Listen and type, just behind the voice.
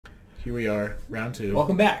Here we are, round 2.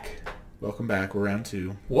 Welcome back. Welcome back. We're round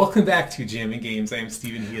 2. Welcome back to Jamming Games. I am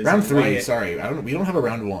Steven. He is round 3. Wyatt. Sorry, we don't have a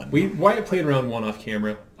round 1. Wyatt played round 1 off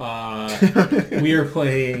camera. We are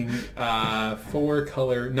playing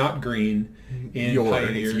 4-color, not green, in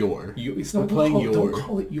Pioneer. It's your. It's not playing your. Don't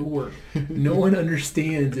call it your. No one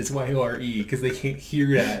understands it's Y-O-R-E because they can't hear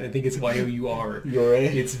that. I think it's Y-O-U-R. Yore?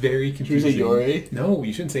 It's very confusing. Should we say Yore? No,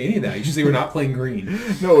 you shouldn't say any of that. You should say we're not playing green.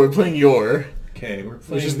 No, we're playing your. Okay, we're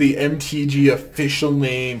playing... Which is the MTG official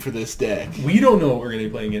name for this deck. We don't know what we're going to be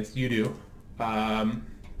playing against. You do.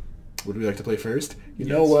 Would we like to play first? You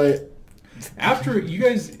know what? After you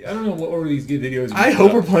guys, I don't know what order these videos. I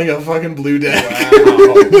hope we're playing a fucking blue deck.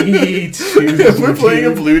 Wow, me too. If we're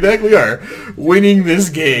playing a blue deck, we are winning this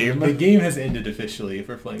game. The game has ended officially. If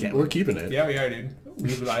we're playing, yeah, we're keeping it. Yeah, we are, dude.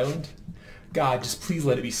 Leave the island. God, just please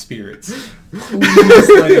let it be spirits. Please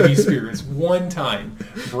let it be spirits. One time,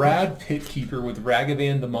 Brad Pitkeeper with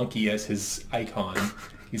Ragavan the monkey as his icon.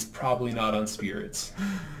 He's probably not on spirits.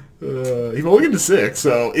 He's only into 6,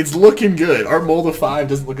 so it's looking good. Our mold of 5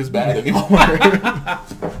 doesn't look as bad anymore.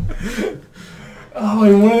 Oh,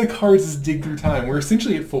 and one of the cards is Dig Through Time. We're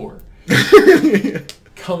essentially at 4.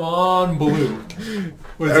 Come on, blue. I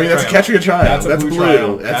mean, that's catching a triumph. That's blue.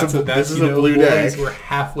 Triumph. This is a blue deck. We're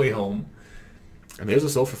halfway home. And there's a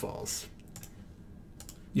Sulphur Falls.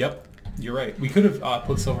 Yep, you're right. We could have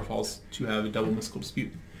put Sulphur Falls to have a double Mystical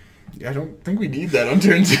Dispute. Yeah, I don't think we need that on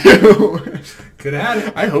turn 2. Could have had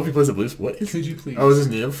it. I hope he plays a blue. What is? Could you please? Oh, is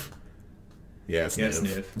this Niv? Yeah, it's yes,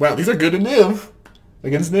 Niv. Niv. Wow, these are good in Niv.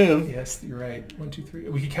 Against Niv. Yes, you're right. 1, 2, 3.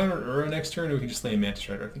 We could counter an Uro next turn, or we can just slam Mantis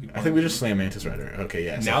Rider. I think we just slam Mantis Rider. Okay,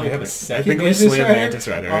 yes. Now we have a second. I think Mantis we slam Rider? Mantis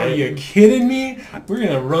Rider. Right? Are you kidding me? We're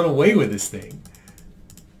gonna run away with this thing.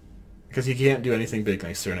 Because he can't do anything big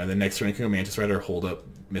next turn, and then next turn he can go Mantis Rider, hold up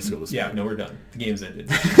Mystical Dispute. Yeah, no, we're done. The game's ended.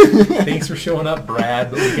 Thanks for showing up,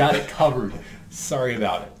 Brad, but we got it covered. Sorry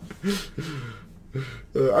about it.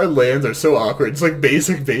 Our lands are so awkward. It's like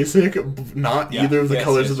basic, not either of the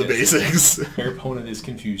colors of the basics. Our opponent is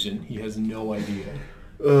confusion. He has no idea.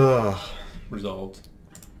 Ugh. Resolved.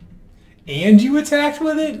 And you attacked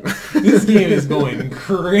with it? This game is going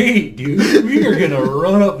great, dude. We are going to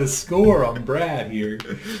run up the score on Brad here.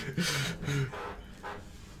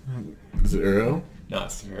 Is it Uro? No,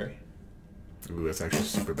 it's Teferi. Ooh, that's actually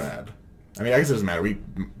super bad. I mean, I guess it doesn't matter.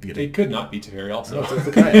 It could not be Teferi also. No, it's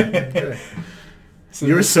okay. Okay. So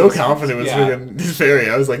you were so confident with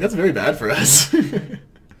Teferi. I was like, that's very bad for us. I'm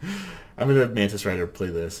going to have Mantis Rider play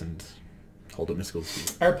this and hold up Mystical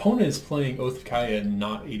Dispute. Our opponent is playing Oath of Kaya and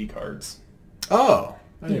not 80 cards. Oh,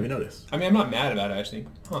 I didn't even notice. I mean, I'm not mad about it, actually.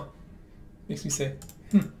 Huh. Makes me say,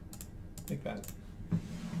 like that.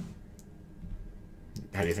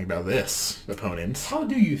 How do you think about this opponent? How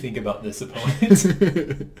do you think about this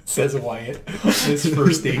opponent? Says Wyatt. His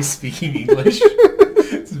first day speaking English.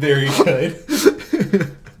 It's very good.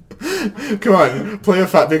 Come on, play a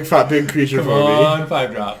big creature for me. Come on,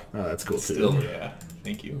 5-drop. Oh, that's cool too. Still, yeah.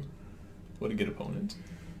 Thank you. What a good opponent.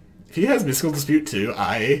 If he has Mystical Dispute too,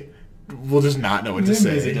 I will just not know what to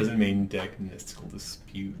say. It doesn't main deck Mystical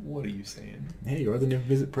Dispute. What are you saying? Hey, you're the Niv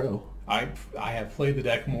Visit Pro. I have played the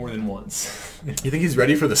deck more than once. You think he's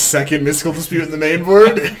ready for the second Mystical Dispute in the main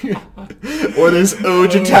board? Or this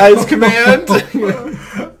Ojitai's command?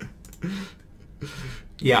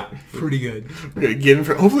 Yeah, pretty good. We're gonna get him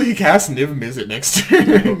for. Hopefully he casts Niv Mizzet next turn.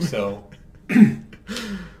 I hope so.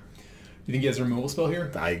 You think he has a removal spell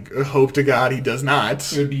here? I hope to God he does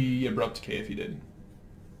not. It would be Abrupt Decay if he did.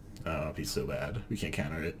 Oh, he's so bad. We can't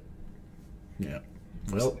counter it. Yeah.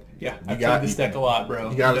 Well, yeah, I played this deck a lot,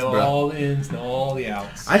 bro. You got know all the ins, know all the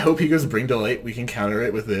outs. I hope he goes Bring Delight. We can counter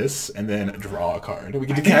it with this, and then draw a card. We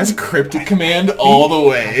get to cast Cryptic Command all the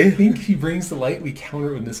way. I think if he brings Delight, we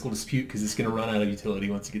counter it with Mystical Dispute, because it's going to run out of utility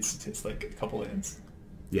once it gets to like a couple lands.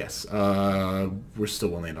 Yes. We're still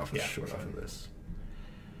one land off short off of this.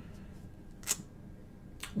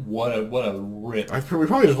 What a rip. We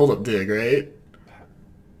probably just hold up Dig, right?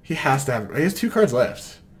 He has to have... He has 2 cards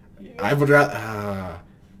left. Yeah. I would rather...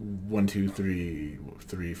 1, 2, 3,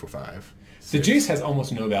 4, 5. 6. The Jace has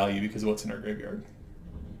almost no value because of what's in our graveyard.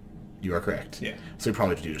 You are correct. Yeah. So we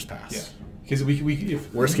probably do just pass. Yeah. Because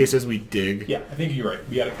if worst case is we dig. Yeah, I think you're right.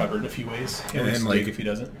 We got it covered in a few ways. And then like if he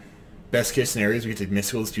doesn't. Best case scenario is we get to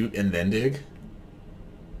Mystical Dispute and then dig.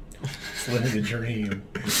 Living the dream.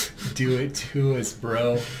 Do it to us,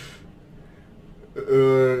 bro.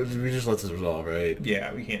 We just let this resolve, right?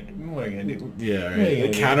 Yeah, we can't. What are we gonna do? Yeah,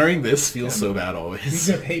 right. Countering this feels so bad always. He's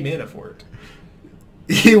gonna pay mana for it.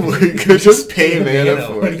 He could just pay mana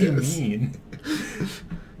for it. What do you mean?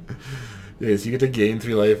 Yes, you get to gain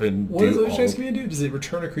 3 life and what does Ocean Command do? Does it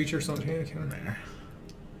return a creature or something? Counter?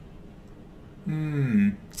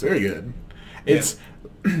 It's very good. It's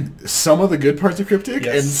some of the good parts of Cryptic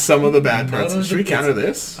and some of the bad parts. Should we counter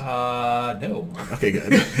this? No. Okay,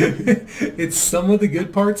 good. It's some of the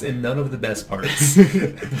good parts and none of the best parts.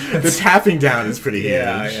 The tapping down is pretty huge.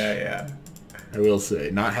 Yeah. I will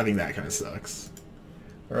say, not having that kind of sucks.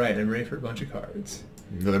 All right, I'm ready for a bunch of cards.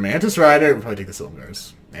 Another Mantis Rider. We'll probably take the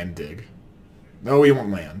Silumgars and dig. No, we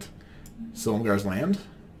won't land. Silumgar's land?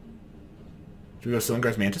 Should we go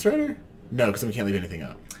Silumgar's Mantis Rider? No, because then we can't leave anything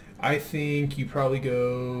up. I think you probably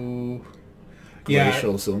go...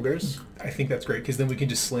 Glacial Silumgars? I think that's great, because then we can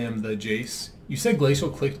just slam the Jace. You said Glacial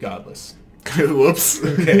clicked Godless. Whoops.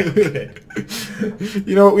 Okay.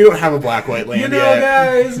 You know what? We don't have a black-white land yet.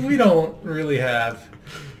 Guys, we don't really have...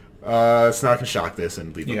 So now I can shock this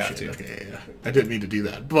and leave up shit. Okay, yeah. I didn't mean to do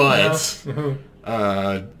that, but...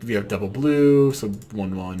 we have double blue, so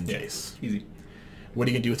 1/1 Jace. Easy. What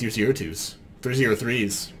are you going to do with your 0/2s? They're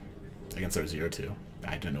 0/3s against our 0/2.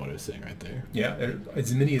 I didn't know what I was saying right there. Yeah,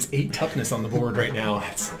 as many as 8 toughness on the board right now.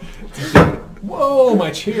 Whoa, my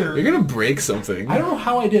chair. You're going to break something. I don't know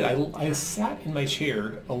how I did. I sat in my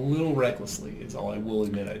chair a little recklessly, is all I will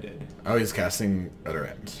admit I did. Oh, he's casting Utter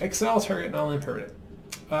End. Exile target, non-land permanent.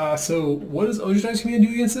 So what does Ojutai's command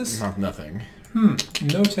do against this? Nothing.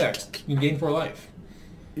 No text. You can gain 4 life.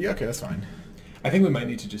 Yeah, okay, that's fine. I think we might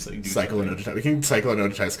need to just like do cycle an Ojutai. We can cycle an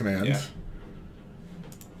Ojutai's command. Yeah.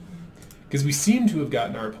 Because we seem to have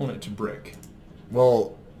gotten our opponent to brick.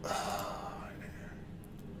 Well,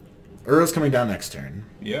 Uro's coming down next turn.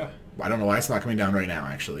 Yeah. I don't know why it's not coming down right now,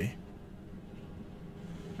 actually.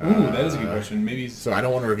 Ooh, that is a good question. Maybe. So I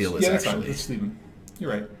don't want to reveal this, that's actually. Fine. Let's leave him.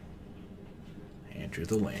 You're right. And drew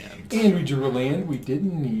the land. And we drew a land we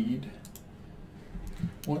didn't need.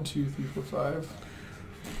 1, 2, 3, 4, 5.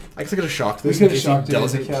 I guess I could have shocked this in case he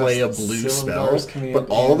doesn't play a blue spell. But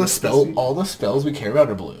all the spells we care about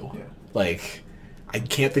are blue. Yeah. Like, I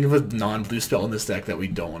can't think of a non-blue spell in this deck that we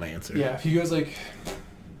don't want to answer. Yeah, if he goes like...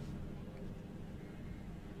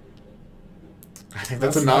 I think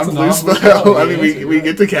that's a non-blue spell. I mean, we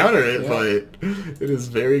get to counter it, but it is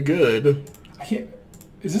very good. I can't...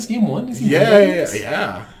 Is this game 1?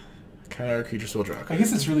 Yeah. Counter creature spell draw. I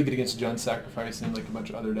guess it's really good against Jund Sacrifice and like a bunch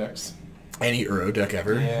of other decks. Any Uro deck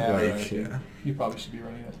ever. Yeah, right. You probably should be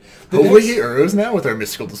running that. Hopefully he Uros now with our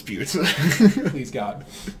Mystical Disputes. Please God.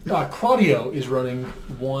 Claudio is running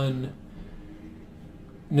 1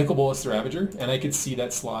 Nicol Bolas the Ravager, and I could see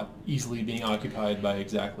that slot easily being occupied by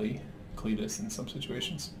exactly Cletus in some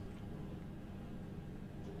situations.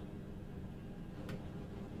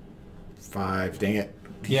 5, dang it.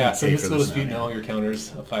 Yeah, so Mystical Dispute and all your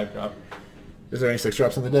counters, a 5-drop. Is there any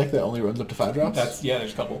 6-drops in the deck that only runs up to 5-drops?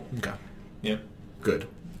 There's a couple. Okay. Yeah. Good.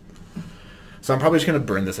 So I'm probably just going to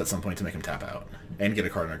burn this at some point to make him tap out. And get a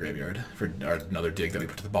card in our graveyard for another dig that we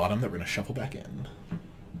put to the bottom that we're going to shuffle back in.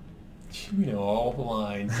 You know all the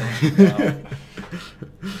lines.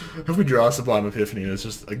 If we draw Sublime Epiphany, it's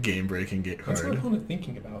just a game-breaking card. What's our opponent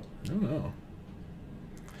thinking about? I don't know.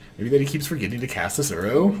 Maybe that he keeps forgetting to cast this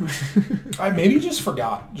Uro? Maybe he just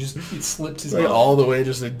forgot. Just it slipped his mind. All the way,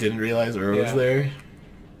 just didn't realize Uro was there.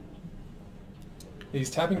 He's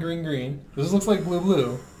tapping green. This looks like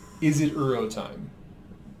blue. Is it Uro time?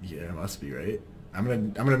 Yeah, it must be, right?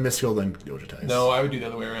 I'm gonna Mystical then Ojutai's. No, I would do the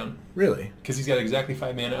other way around. Really? Because he's got exactly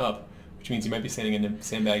 5 mana up, which means he might be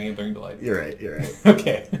sandbagging and Blurring Delight. You're right.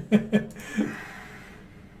 Okay.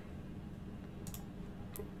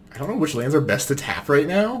 I don't know which lands are best to tap right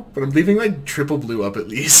now, but I'm leaving like triple blue up at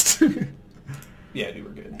least. Yeah, dude,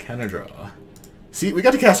 we're good. Counter draw. See, we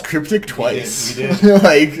got to cast Cryptic twice. We did.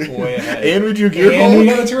 Like, way ahead. And we drew Gearhulk. And we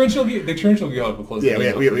got a torrential Gearhulk. The torrential Gearhulk will close. Yeah,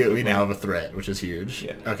 we now have a threat, which is huge.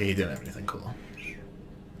 Yeah. Okay, he didn't have anything cool.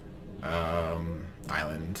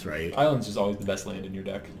 Island, right? Island's just always the best land in your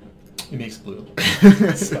deck. It makes blue.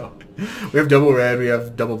 So we have double red, we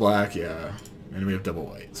have double black, yeah, and we have double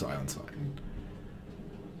white. So Island's fine.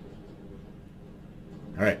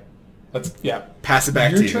 All right. Let's pass it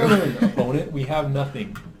back to you. Your turn, opponent. We have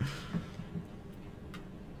nothing.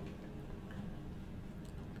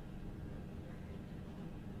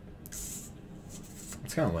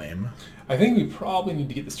 It's kind of lame. I think we probably need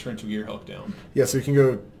to get this torrential Gearhulk down. Yeah, so we can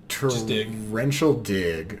go dig. Torrential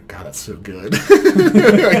Dig. God, that's so good.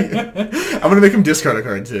 I'm gonna make him discard a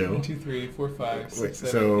card too. 1, 2, 3, 4, 5, 6,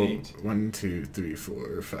 7, so 8. 1, 2, 3,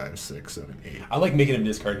 4, 5, 6, 7, 8. I like making him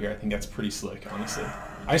discard here. I think that's pretty slick, honestly.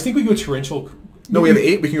 I just think we go torrential. No, we have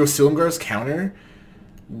 8. We can go Silumgar's counter.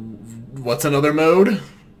 What's another mode?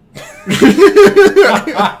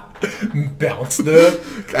 Bounce the...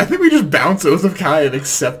 I think we just bounce Oath of Kai and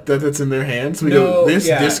accept that it's in their hands. So we go this,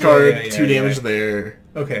 discard, 2 damage there.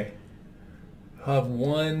 Okay. Have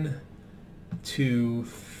 1 2,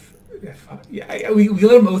 yeah, we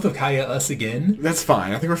let him Oath of Kaya us again. That's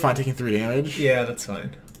fine. I think we're fine taking 3 damage. Yeah, that's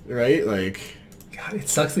fine. Right? Like... God, it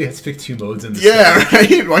sucks that we have to pick 2 modes in this Yeah,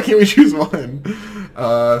 right? Why can't we choose one?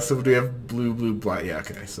 So do we have blue, blue, black? Yeah,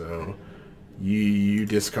 okay. So you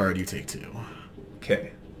discard, you take 2.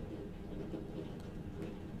 Okay.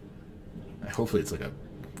 Hopefully it's like a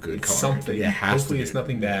good card. Something. Yeah, it has Hopefully to it's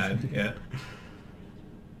nothing bad. Yeah.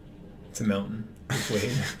 It's a mountain.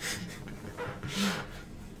 Wait.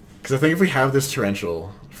 Because I think if we have this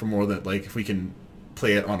torrential for more than, like, if we can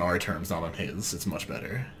play it on our terms, not on his, it's much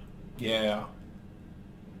better. Yeah.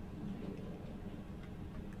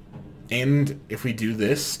 And if we do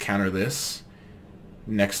this, counter this,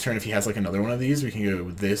 next turn if he has like another one of these, we can go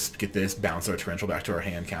with this, get this, bounce our torrential back to our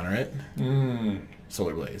hand, counter it.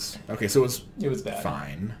 Solar Blaze. Okay, so it was bad.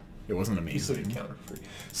 Fine. It wasn't You amazing. still get counter for free.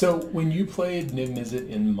 So when you played Niv Mizzet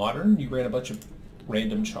in Modern, you ran a bunch of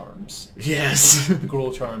random charms. Yes.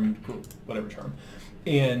 Gruul charm, whatever charm.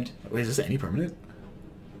 And... Wait, is this any permanent?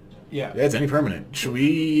 Yeah. Yeah, it's any permanent. Should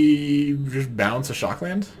we just bounce a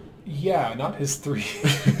Shockland? Yeah, not his 3.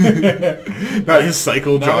 Not his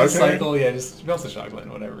cycle draw. Not his cycle, yeah, just bounce the Shockland,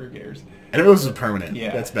 whatever, who cares. And if it was a permanent,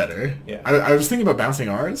 yeah. That's better. Yeah. I was thinking about bouncing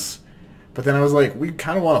ours, but then I was like, we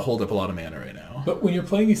kind of want to hold up a lot of mana right now. But when you're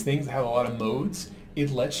playing these things that have a lot of modes,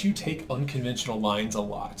 it lets you take unconventional lines a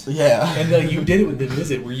lot. Yeah. And you did it with the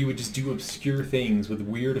Mizzet, where you would just do obscure things with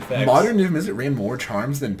weird effects. Modern Niv Mizzet ran more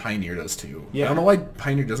charms than Pioneer does too. Yeah. I don't know why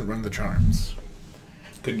Pioneer doesn't run the charms.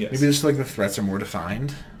 Good guess. Maybe just like the threats are more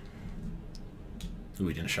defined. Ooh,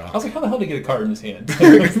 we didn't shock. I was like, how the hell did he get a card in his hand?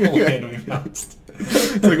 His little hand we bounced.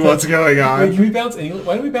 It's like, what's going on? Wait, can we bounce why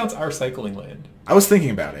don't we bounce our cycling land? I was thinking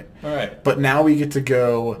about it. All right. But now we get to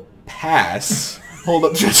go pass, hold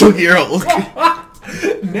up Torrential Gearhulk.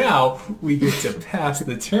 Now we get to pass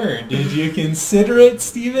the turn. Did you consider it,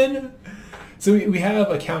 Steven? So we have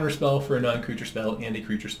a counter spell for a non-creature spell and a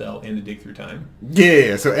creature spell and a dig through time.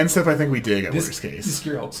 Yeah, so end step I think we dig at worst case. This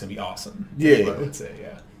Gearhulk's going to be awesome. Yeah. I would say,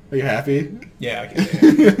 yeah. Are you happy? Yeah,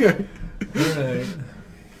 okay. All right.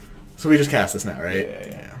 So we just cast this now, right?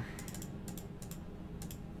 Yeah.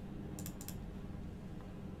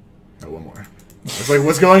 Oh, one more. It's like,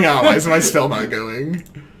 what's going on? Why is my spell not going?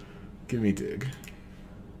 Give me dig.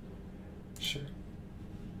 Sure.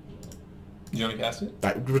 Do you want to cast it?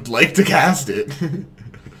 I would like to cast it.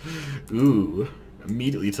 Ooh.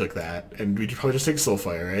 Immediately took that. And we'd probably just take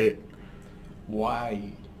Soulfire, right?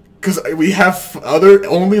 Why? Because we have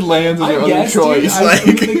only lands as our other choice.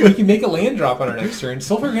 Dude, we can make a land drop on our next turn.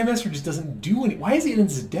 Soulfire Grandmaster just doesn't do any. Why is he in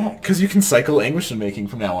his deck? Because you can cycle Anguish and Making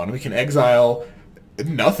from now on. We can exile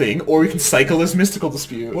nothing, or we can cycle this Mystical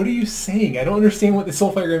Dispute. What are you saying? I don't understand what the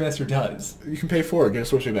Soulfire Grandmaster does. You can pay 4, get a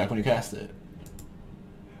Sorcery back when you cast it.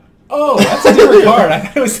 Oh, that's a different card. I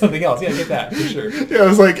thought it was something else. Yeah, get that, for sure. Yeah, I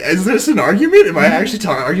was like, is this an argument? Am I actually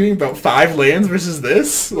arguing about 5 lands versus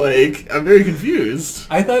this? Like, I'm very confused.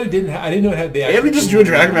 I thought it didn't I didn't know it had the... And we just drew a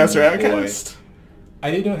Dragon Master Outcast.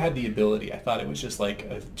 I didn't know it had the ability. I thought it was just like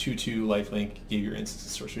a 2/2 lifelink, gave your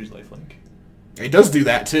instance sorcery's lifelink. It does do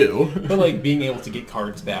that, too. But, like, being able to get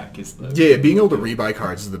cards back is the... Yeah, being able to rebuy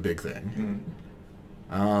cards is the big thing.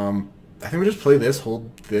 I think we just play this,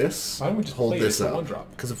 hold this, Why don't we just hold play this this up. one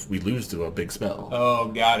drop? Because if we lose to a big spell. Oh,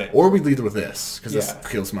 got it. Or we lead with this, because this Yeah.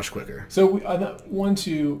 kills much quicker. So,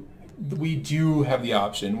 we do have the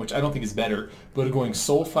option, which I don't think is better, but of going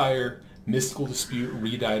Soulfire, Mystical Dispute,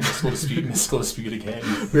 Redye, Mystical Dispute, Mystical Dispute again.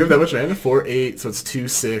 We have that much mana? 4, 8, so it's 2,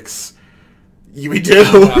 6. We do.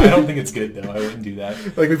 I don't think it's good, though. I wouldn't do that.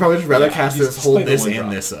 Like, we'd probably just rather cast just this, hold play the this, one and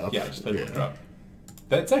drop. this up. Yeah, just play the one drop.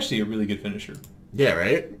 That's actually a really good finisher. Yeah,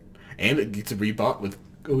 right? And it gets a rebought with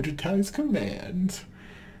Ojutai's Command.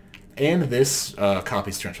 And this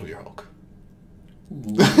copies Torrential Gearhulk.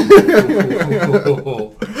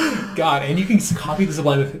 God, and you can copy the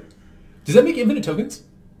Sublime... Does that make infinite tokens?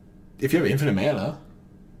 If you have infinite mana.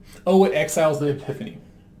 Oh, it exiles the Epiphany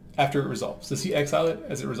after it resolves. Does he exile it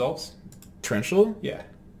as it resolves? Torrential? Yeah.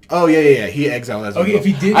 Oh, yeah. He exiled as okay, if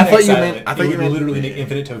he did literally make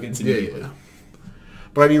infinite tokens immediately. Yeah.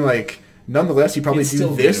 But I mean, like... Nonetheless, you probably It's do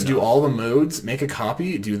still this, good do enough. all the modes, make a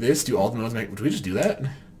copy, do this, do all the modes, do we just do that?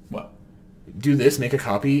 What? Do this, make a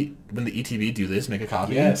copy, when the ETB, do this, make a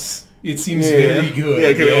copy? Yes. It seems very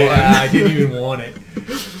good. Yeah, I didn't even want it.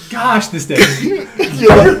 Gosh, this deck is...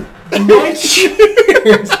 Yeah. My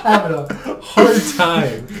chair's having a hard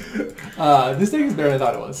time. This deck is better than I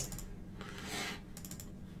thought it was.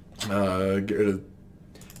 Get rid of...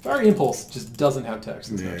 Fiery Impulse just doesn't have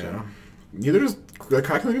text. Yeah. Neither does... The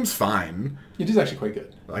Calculum's fine. It is actually quite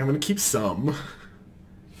good. I'm going to keep some.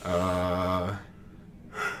 Alright.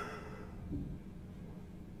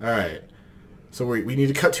 So we need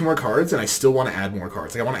to cut 2 more cards, and I still want to add more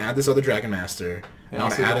cards. Like I want to add this other Dragon Master, and I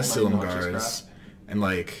want to add a Silumgar's, and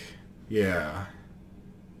like, yeah.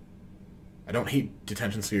 I don't hate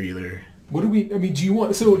Detention Sphere either. What do we? I mean, do you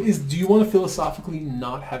want? So do you want to philosophically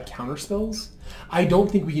not have counter spells? I don't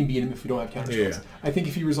think we can beat him if we don't have counter spells. I think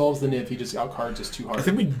if he resolves the Niv, he just outcards us too hard. I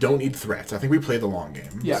think we don't need threats. I think we play the long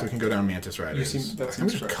game. Yeah. So we can go down Mantis Riders. I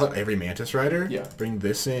think we just cut every Mantis Rider. Yeah. Bring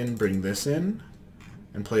this in,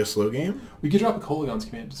 and play a slow game. We could drop a Kolaghan's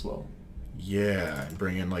Command as well. Yeah, and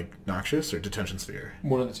bring in like Noxious or Detention Sphere.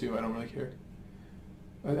 One of the two. I don't really care.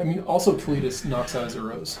 I mean, also Kalitas knocks out his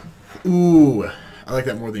Uros. Ooh, I like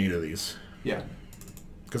that more than either of these. Yeah.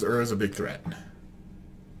 Because Ura's a big threat.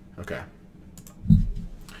 Okay.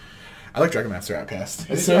 I like Dragon Master Outcast.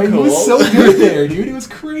 It's so cool. He was so good there, dude. It was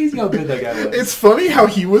crazy how good that guy was. It's funny how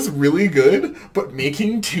he was really good, but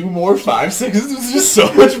making 2 more 5/6s was just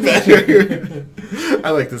so much better.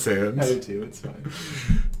 I like this hand. I do too. It's fine.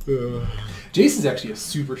 Jace is actually a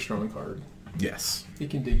super strong card. Yes. It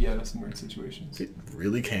can dig you out of some weird situations. It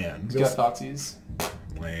really can. He's got Thoughtseize.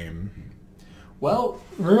 Lame. Well,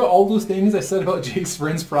 remember all those things I said about Jace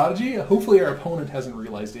Friend's Prodigy? Hopefully our opponent hasn't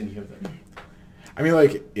realized any of them. I mean,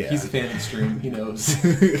 like, yeah. He's a fan of the stream. He knows.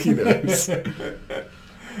 He knows. And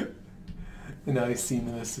now he's seen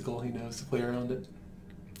the mystical. He knows to play around it.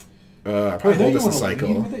 I probably hold this in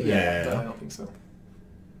cycle. Yeah, but I don't think so.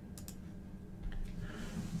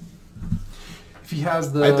 If he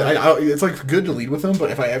has the... it's like good to lead with them,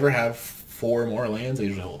 but if I ever have 4 more lands, I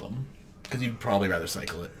usually hold them. Because you'd probably rather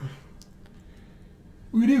cycle it.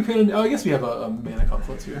 We do kind of... Oh, I guess we have a mana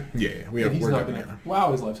confluence here. Yeah, we have... He's not gonna...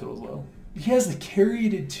 Wow, his life total is low. He has the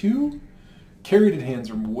carried too? Carried hands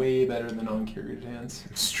are way better than non-carried hands.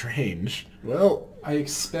 Strange. Well... I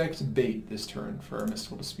expect bait this turn for our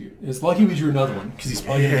Mystical Dispute. It's lucky we drew another one, because he's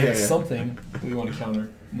probably going to get something that we want to counter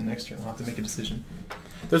in the next turn. We'll have to make a decision.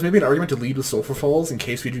 There's maybe an argument to lead with Sulphur Falls in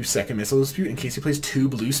case we do second Mystical Dispute, in case he plays 2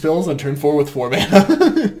 blue spells on turn 4 with 4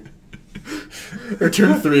 mana. Or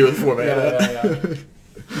turn 3 with 4 mana. Yeah.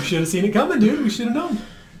 We should have seen it coming, dude. We should have known.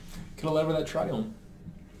 Could have led with that Triumph.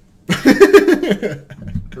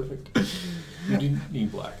 Perfect. We do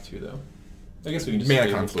need black too, though. I guess we can just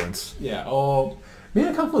Mana Confluence. Yeah. Oh,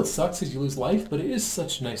 Mana Confluence sucks because you lose life, but it is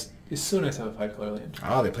such nice. It's so nice to have a 5-color land.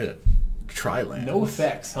 Ah, they played a tri-land. No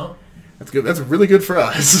effects, huh? That's good. That's really good for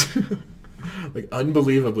us. Like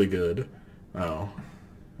unbelievably good. Oh,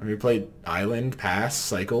 I mean, we played Island, Pass,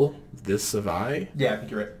 Cycle, this Savai. Yeah, I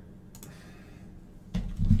think you're right.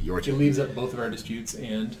 It leaves up both of our disputes,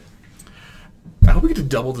 and I hope we get to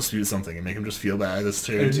double dispute something and make him just feel bad this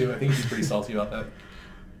turn. I do too. I think he's pretty salty about that.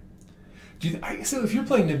 So if you're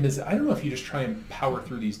playing Niv Mizzet, I don't know if you just try and power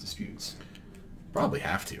through these disputes. Probably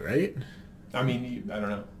have to, right? I mean, I don't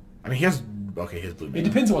know. I mean, he has blue mana. It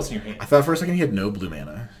depends on what's in your hand. I thought for a second he had no blue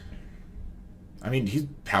mana. I mean, he's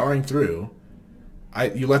powering through.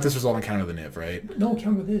 You let this resolve and counter the Niv, right? No,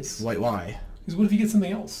 counter this. Why? Because what if he gets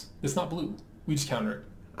something else? It's not blue. We just counter it.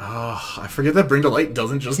 Oh, I forget that Bring to Light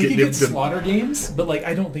doesn't just he get Niv to... slaughter games, but like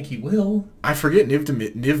I don't think he will. I forget Niv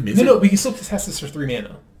Mizzet. No, we can still test this for 3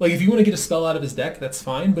 mana. Like if you want to get a spell out of his deck, that's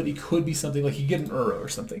fine, but it could be something like you get an Uro or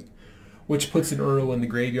something, which puts an Uro in the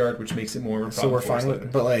graveyard, which makes it more... So we're fine with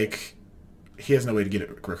it, but like he has no way to get it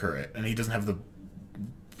recurrent, and he doesn't have the...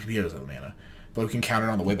 He doesn't have the mana. But we can counter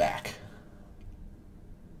it on the way back.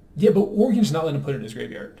 Yeah, or we can just not let him put it in his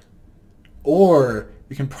graveyard. Or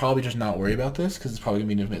we can probably just not worry about this because it's probably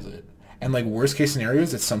going to be Niv Mizzet. And like worst case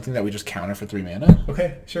scenarios, it's something that we just counter for 3 mana.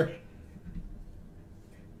 Okay, sure.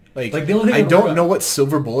 Like the only thing I don't know what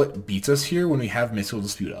Silver Bullet beats us here when we have Mystical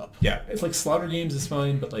Dispute up. Yeah, it's like Slaughter Games is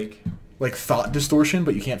fine, but like... Like Thought Distortion,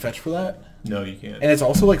 but you can't fetch for that? No, you can't. And it's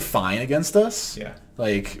also like fine against us. Yeah.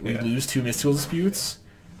 Like we lose 2 Mystical Disputes.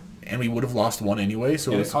 And we would have lost 1 anyway,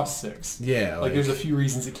 so it costs 6. Yeah, like there's a few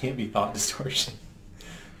reasons it can't be Thought Distortion.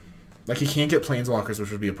 Like he can't get Planeswalkers,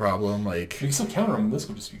 which would be a problem. Like we can still counter him with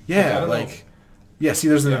this dispute. Yeah, like yeah. See,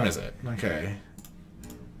 there's the Niv Mizzet. Okay.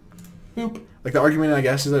 Boop. Like the argument, I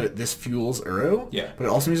guess, is that this fuels Uro. Yeah. But it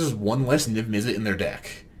also means there's 1 less Niv Mizzet in their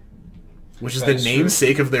deck, which is the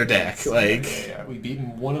namesake of their deck. Like yeah, we've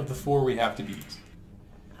beaten 1 of the 4 we have to beat.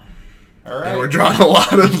 All right. And we're drawing a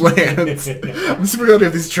lot of lands. I'm super glad we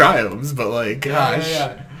have these triumphs, but like, gosh.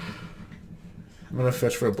 Yeah. I'm gonna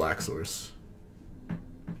fetch for a black source.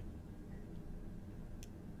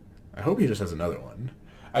 I hope he just has another one.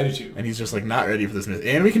 I do too. And he's just like not ready for this.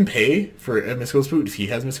 And we can pay for a Mystical Dispute if he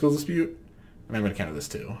has Mystical Dispute. And I'm gonna counter this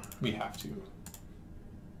too. We have to.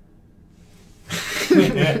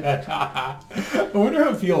 I wonder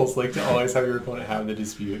how it feels like to always have your opponent have the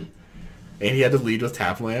dispute. And he had to lead with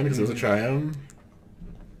tap land because it was a triumph.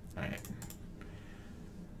 Alright.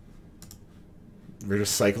 We're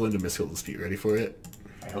just cycling to Mystical Dispute. Ready for it?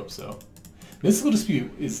 I hope so. Mystical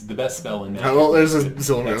Dispute is the best spell in Magic. Oh, well, there's a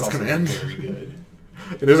Silumgar's command. Very good.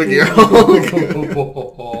 There's a gear.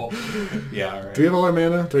 Yeah, alright. Do we have all our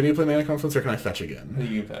mana? Do I need to play Mana Confluence, or can I fetch again? I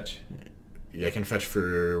think you can fetch. Yeah, I can fetch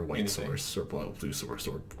for white Anything. source, or blue source,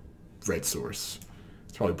 or red source.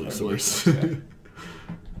 It's probably blue source. Yeah.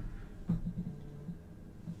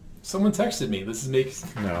 Someone texted me. This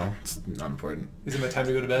makes... No, it's not important. Is it my time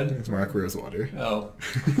to go to bed? It's Mark Rosewater. Oh.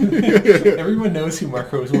 Everyone knows who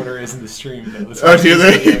Mark Rosewater is in the stream, though. Oh, do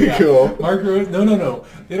they? Yeah. Cool. Mark Rose... No.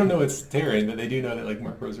 They don't know it's Terran, but they do know that, like,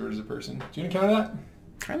 Mark Rosewater is a person. Do you want to counter that?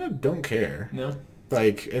 Kind of don't care. No?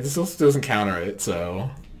 Like, it still doesn't counter it, so...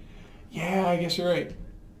 Yeah, I guess you're right.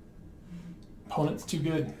 Opponent's too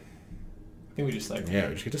good. I think we just cycle. Yeah,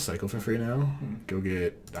 we just get to cycle for free now. Go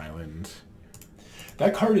get Island.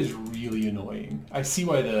 That card is really annoying. I see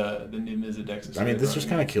why the Niv is a dex is. I mean, this just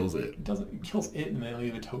kind of kills it. It kills it, and then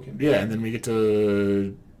leave a token. Yeah, and then we get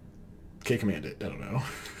to K-command it. I don't know.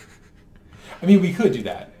 I mean, we could do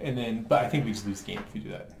that, and then, but I think we just lose the game if we do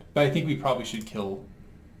that. But I think we probably should kill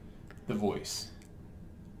the voice.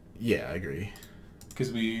 Yeah, I agree.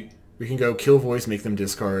 Because we can go kill voice, make them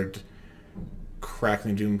discard,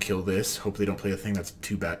 Crackling Doom, kill this. Hope they don't play a thing that's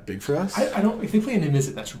too big for us. I don't. If they play a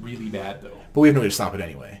Niv, that's really bad though. But we have no way to stop it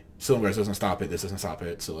anyway. Silumgar's doesn't stop it. This doesn't stop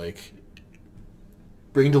it. So like,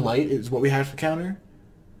 Bring to Light is what we have for counter.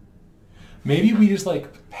 Maybe we just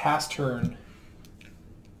like pass turn,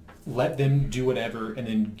 let them do whatever, and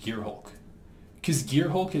then Gear Hulk. Because Gear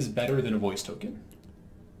Hulk is better than a voice token.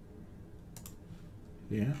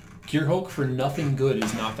 Yeah. Gear Hulk for nothing good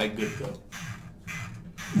is not that good though.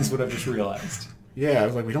 That's what I've just realized. Yeah, I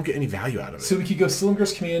was like, we don't get any value out of it. So we could go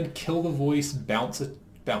Silumgar's command, kill the voice, bounce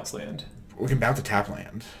land. We can bounce a tap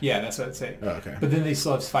land. Yeah, that's what I'd say. Oh, okay. But then they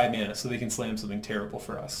still have 5 mana, so they can slam something terrible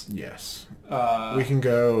for us. Yes. We can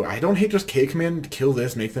go... I don't hate just K-command, kill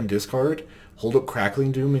this, make them discard, hold up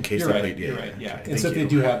Crackling Doom in case they play... You're right, yeah. Okay, and so if they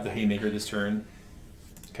do have the Haymaker this turn...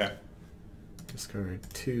 Okay. Discard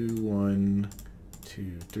 2, 1,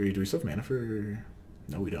 2, 3. Do we still have mana for...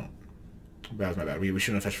 No, we don't. That was my bad. We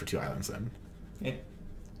shouldn't have fetched for 2 islands then. Yeah.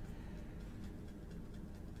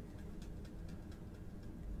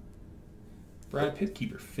 Brad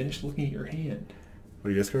Pitkeeper, finish looking at your hand. What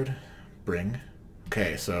do you discard? Bring.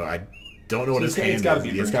 Okay, so I don't know what his hand is.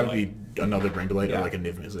 It's got to be another Bring to Light or like a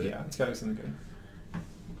Niv Mizzet. Yeah, it's got to be something good.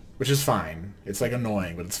 Which is fine. It's like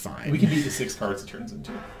annoying, but it's fine. We can beat the 6 cards it turns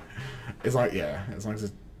into. As long as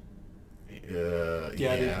it's...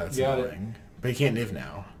 it's annoying. But he can't Niv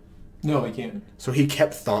now. No, he can't. So he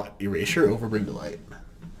kept Thought Erasure over Bring to Light.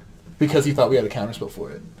 Because he thought we had a counterspell for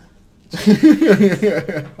it.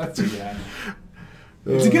 That's too bad.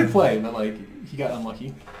 It's a good play, but like he got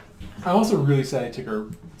unlucky. I'm also really sad I took our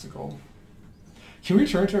what's it called? Can we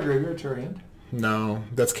return to our graveyard to our hand? No,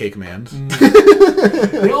 that's K-command.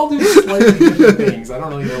 They all do slightly different things. I don't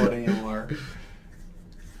really know what any of them are.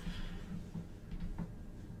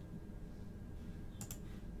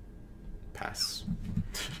 Pass.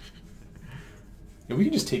 Yeah, we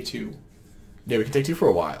can just take 2. Yeah, we can take 2 for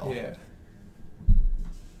a while. Yeah.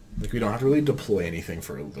 Like, we don't have to really deploy anything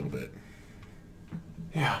for a little bit.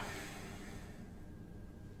 Yeah.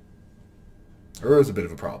 Uro is a bit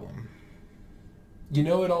of a problem. You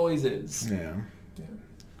know it always is. Yeah.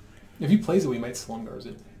 If he plays it, we might Slumgars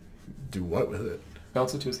it. Do what with it?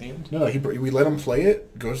 Bounce it to his hand? No, we let him play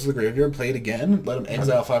it, goes to the graveyard, play it again, let him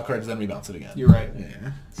exile 5 cards, then we bounce it again. You're right.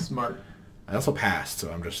 Yeah. Smart. I also passed,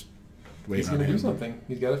 so I'm just waiting on him. He's going to do something.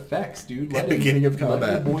 He's got effects, dude. At the beginning of combat.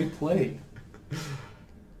 Let the boy play.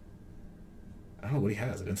 I don't know what he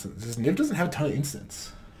has. Niv doesn't have a ton of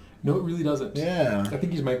instants. No, it really doesn't. Yeah. I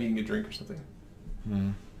think he might be eating a drink or something.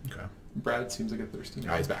 Okay. Brad seems like a thirsty man.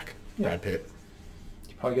 Oh, he's back. Yeah. Brad Pitt.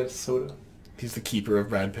 He probably got a soda. He's the keeper of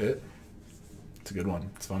Brad Pitt. It's a good one.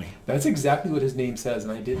 It's funny. That's exactly what his name says,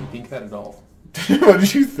 and I didn't think that at all. What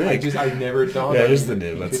did you think? I never dawned on me. just the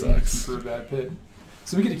Niv. That sucks. Keeper of Brad Pitt.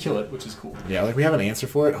 So we get to kill it, which is cool. Yeah, like we have an answer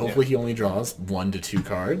for it. Hopefully he only draws 1 to 2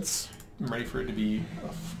 cards. I'm ready for it to be a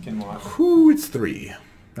fucking lot. Whoo, it's 3.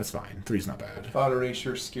 That's fine. 3's not bad. Thought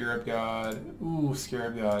Erasure, Scarab God. Ooh,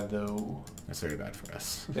 Scarab God, though. That's very bad for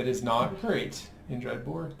us. That is not great in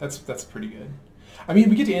Dreadbore. That's pretty good. I mean,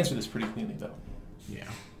 we get to answer this pretty cleanly, though. Yeah.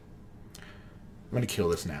 I'm going to kill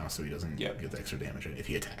this now so he doesn't get the extra damage if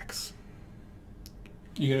he attacks.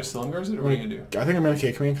 You going to Silumgar's it, or what are you going to do? I think I'm going to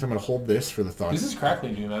K-command because I'm going to hold this for the Thought. This is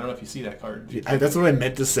Crackling Doom. I don't know if you see that card. That's what I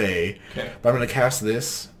meant to say. Okay. But I'm going to cast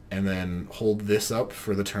this and then hold this up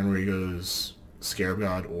for the turn where he goes Scarab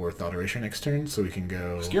God or Thought Erasure next turn, so we can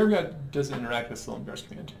go... Scarab God doesn't interact with Silumgar's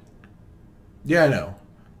command. Yeah, I know.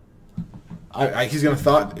 He's going to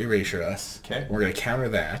Thought Erasure us. Okay. We're going to counter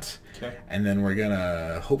that. Okay. And then we're going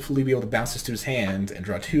to hopefully be able to bounce this to his hand and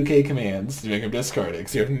draw 2K commands to make him discard it,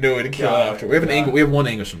 because you have no way to kill it after. We have one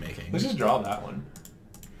English making. Let's just draw that one.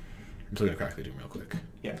 I'm still going to crack the doom real quick.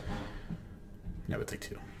 Yeah. That would take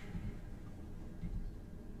 2.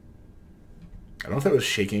 I don't know if that was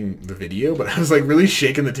shaking the video, but I was like really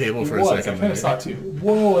shaking the table for a second. I kind of saw it too.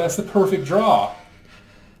 Whoa, that's the perfect draw.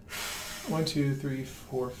 1, 2, 3,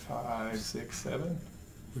 4, 5, 6, 7.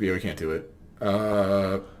 Yeah, we can't do it.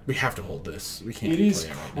 We have to hold this. We can't. It is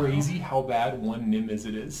crazy how bad one Nim is.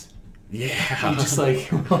 It is. Yeah. You just like.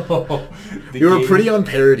 Whoa, we were pretty on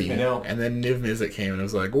parity. I know. And then Niv Mizzet came, and I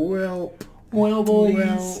was like, well, boys.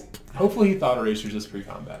 Well. Hopefully he thought Eraser's just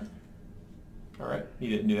pre-combat. All right, he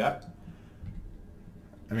didn't do that.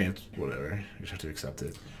 I mean, it's whatever. You just have to accept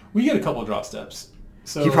it. We get a couple draw steps.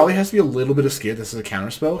 So he probably has to be a little bit scared this is a counter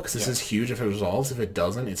spell, because this is huge if it resolves. If it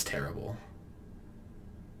doesn't, it's terrible.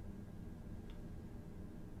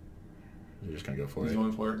 You're just going to go for it. He's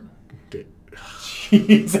going for it. Okay.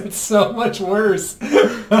 Jeez, that's so much worse.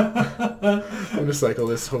 I'm going to cycle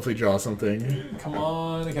this, hopefully draw something. Come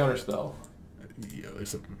on, a counter spell. Yeah,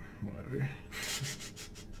 there's a... whatever.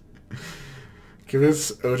 Give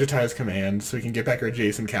us Ojutai's command so we can get back our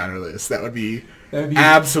Jason counter list. That would be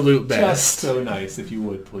absolute best. Just so nice, if you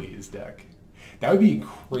would, please, deck. That would be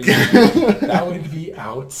crazy. That would be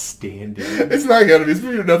outstanding. It's not going to be. It's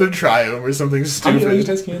going to be another Triumph or something stupid. How many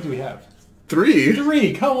Ojutai's commands do we have? 3.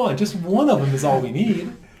 3, come on. Just one of them is all we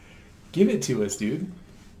need. Give it to us, dude.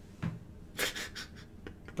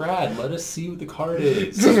 Brad, let us see what the card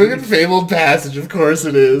is. It's a freaking Fabled Passage, of course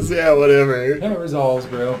it is. Yeah, whatever. That resolves,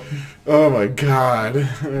 bro. Oh my god.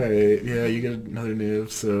 Alright, yeah, you get another Niv,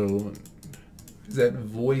 so... Is that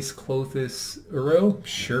Voice Clothis Uro?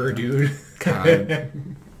 Sure, dude. God.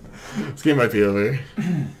 This game might be over.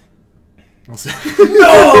 No!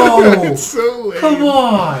 It's so lame. Come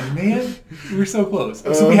on, man. We're so close.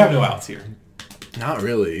 So we have no outs here. Not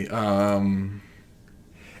really.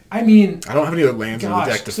 I mean... I don't have any other lands in the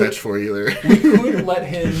deck to fetch for either. We could let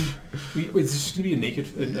him... Is this just going to be a naked...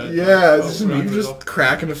 yeah, it's just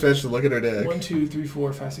cracking a fetch to look at our deck. 1, 2, 3,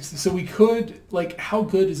 4, 5, 6... So we could... Like, how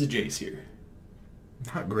good is a Jace here?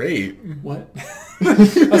 Not great. What?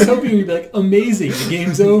 I was hoping you'd be like, amazing, the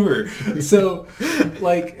game's over. So,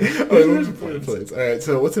 like... Alright,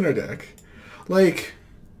 so what's in our deck? Like...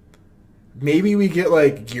 Maybe we get,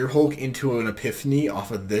 like, Gear Hulk into an Epiphany off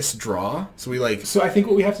of this draw. So we, like... So I think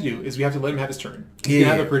what we have to do is we have to let him have his turn. He's going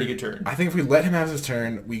to have a pretty good turn. I think if we let him have his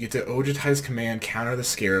turn, we get to Ojutai's command, counter the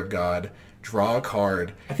Scarab God, draw a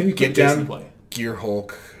card, I think we get down Gear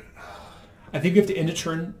Hulk. I think we have to end a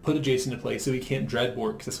turn, put a Jason into play, so he can't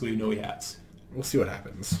Dreadbort, because that's what we know he has. We'll see what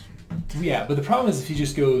happens. Yeah, but the problem is if he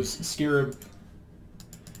just goes Scarab...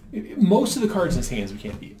 Most of the cards in his hands we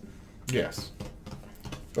can't beat. Yes.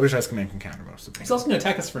 Ojutai's command can counter most of them. He's also going to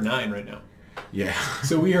attack us for 9 right now. Yeah.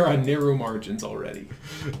 So we are on narrow margins already.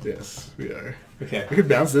 Yes, we are. Okay. We could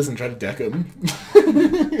bounce this and try to deck him.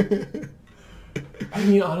 I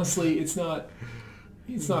mean, honestly, it's not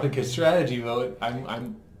a good strategy, though.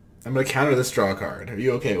 I'm going to counter this draw card. Are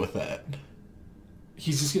you okay with that?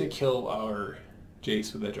 He's just going to kill our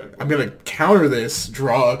Jace with that drug. I'm going to counter this,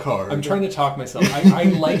 draw a card. I'm trying to talk myself. I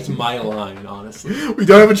liked my line, honestly. We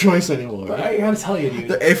don't have a choice anymore. But I gotta tell you,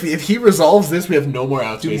 dude. If he resolves this, we have no more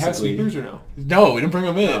outs, Do we have sweepers or no? No, we didn't bring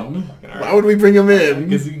him in. Oh, right. Why would we bring him in?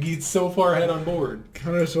 Because he's so far ahead on board.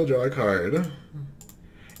 Counter, still draw a card.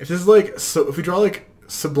 If this is like... So if we draw like...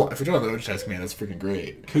 Sublime, if we draw the Ojutai's command, that's freaking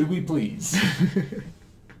great. Could we please?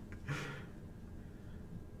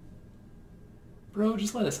 Bro,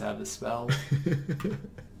 just let us have this spell.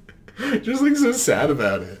 Just like so sad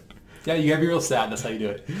about it. Yeah, you gotta be real sad. That's how you do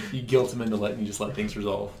it. You guilt him into letting you just let things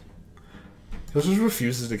resolve. He just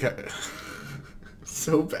refuses to...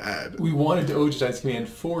 So bad. We wanted to Ojutai's command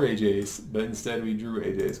for AJ's, but instead we drew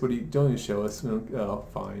AJ's. Don't even show us. Oh,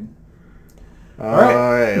 fine.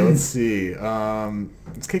 Alright, let's see.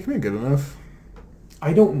 Is K command good enough?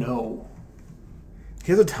 I don't know.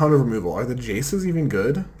 He has a ton of removal. Are the Jaces even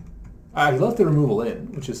good? He left the removal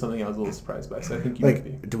in, which is something I was a little surprised by, so I think you might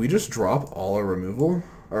be. Do we just drop all our removal?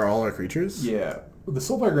 Or all our creatures? Yeah. The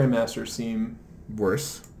Soulfire Grandmasters seem...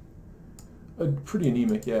 Worse? Pretty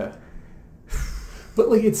anemic, yeah. But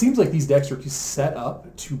like, it seems like these decks are set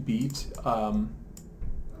up to beat...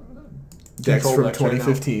 decks from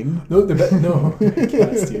 2015? Right no.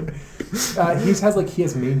 Cats too. He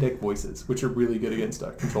has main deck voices, which are really good against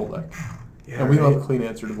control deck. Yeah, and we don't have a clean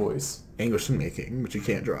answer to voice. English and making, which you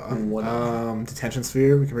can't draw. Detention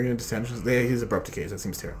Sphere, we can bring in Detention. He's Abrupt Decay, that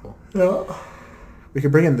seems terrible. Yeah. We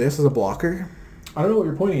could bring in this as a blocker. I don't know what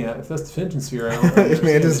you're pointing at. If that's Detention Sphere, I don't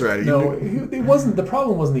Mantis ready. No, it wasn't. The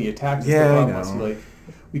problem wasn't the attack. Yeah, the I know. was, like,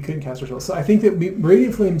 we couldn't cast ourselves. So I think that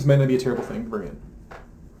Radiant Flames might not be a terrible thing to bring in.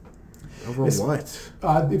 Over what?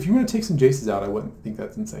 If you want to take some Jaces out, I wouldn't think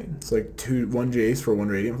that's insane. It's like 1 Jace for 1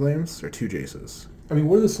 Radiant Flames, or 2 Jaces? I mean,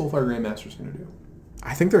 what are the Soulfire Grandmasters going to do?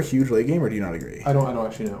 I think they're huge late game, or do you not agree? I don't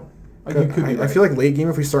actually know. You could be right. I feel like late game,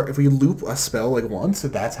 if we loop a spell like once,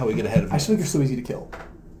 that's how we get ahead of them. I feel like they're so easy to kill.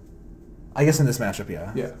 I guess in this matchup,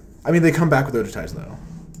 yeah. Yeah. I mean, they come back with Odotize, though.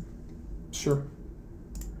 Sure.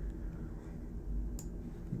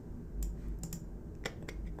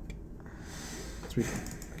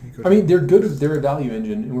 I mean, they're good. They're a value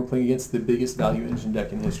engine, and we're playing against the biggest value engine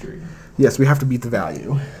deck in history. Yes, we have to beat the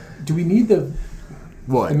value. Do we need the...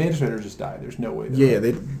 What? The Mana Shredder just died. There's no way. Yeah,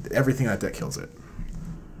 everything on that deck kills it.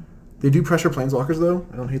 They do pressure Planeswalkers, though.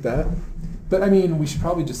 I don't hate that. But, I mean, we should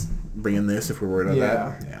probably just... Bring in this if we're worried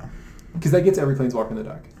about that. Yeah. Because that gets every Planeswalker in the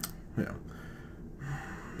deck. Yeah.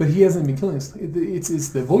 But he hasn't been killing us. It's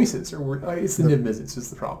the voices, or it's the Niv Mizzets is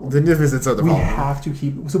the problem. The Niv Mizzets are the problem. We have to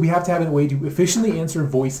keep... So we have to have a way to efficiently answer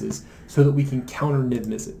voices so that we can counter Niv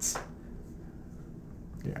Mizzets.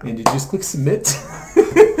 Yeah. And you just click submit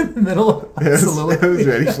in the middle. Yes, I was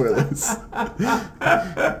ready for this.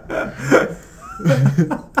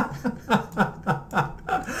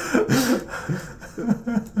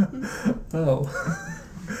 Oh.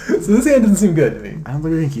 So this hand doesn't seem good to me. I don't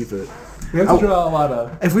think we can keep it. We have to draw a lot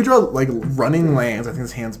of... If we draw, like, running lands, I think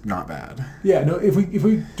this hand's not bad. Yeah, no, if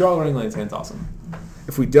we draw running lands, hand's awesome.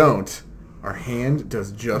 If we don't, our hand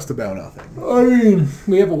does just about nothing. I mean,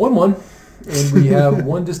 we have a 1/1, and we have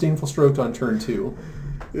 1 Disdainful Stroke on turn 2.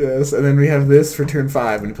 Yes, and then we have this for turn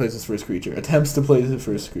 5 when he plays his first creature. Attempts to play his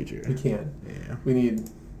first creature. We can't. Yeah. We need...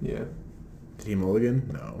 Yeah. Did he mulligan?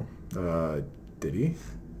 No. Did he?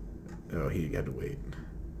 Oh, he had to wait.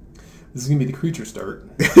 This is going to be the creature start.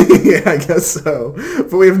 Yeah, I guess so.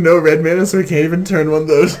 But we have no red mana, so we can't even turn one of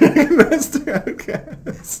those Master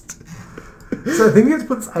Outcast. So I think we have to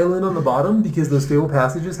put this island on the bottom because those stable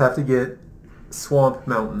passages have to get Swamp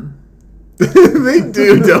Mountain. They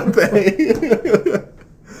do, don't they?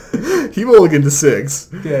 He mulliganed to 6.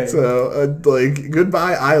 Okay. So,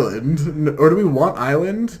 goodbye island. Or do we want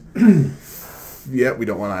island? Yeah, we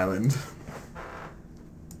don't want island.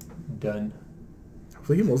 Done.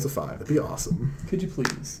 Hopefully he mulls to 5. That'd be awesome. Could you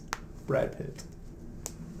please? Brad Pitt.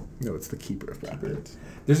 No, it's the keeper of Brad Pitt.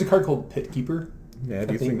 There's a card called Pit Keeper. Yeah,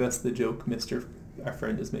 I think that's the joke our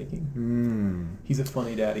friend is making. He's a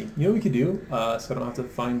funny daddy. You know what we could do? So I don't have to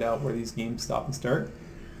find out where these games stop and start.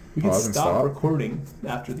 We could stop recording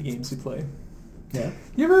after the games we play. Yeah.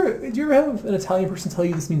 Do you ever have an Italian person tell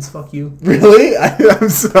you this means fuck you? Really? I'm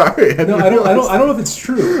sorry. I don't know if it's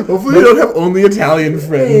true. Hopefully you don't have only Italian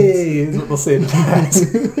friends. Hey, is what they'll say in the chat.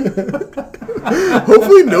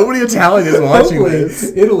 Hopefully nobody Italian is watching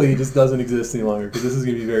this. Italy just doesn't exist any longer because this is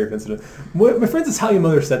going to be very offensive. My friend's Italian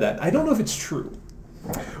mother said that. I don't know if it's true.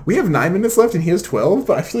 We have 9 minutes left and he has 12,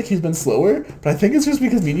 but I feel like he's been slower. But I think it's just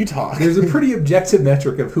because me and you talk. There's a pretty objective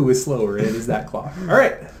metric of who is slower, and it is that clock. All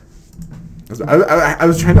right. I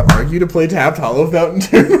was trying to argue to play tapped hollow without in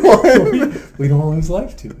turn 1. We don't lose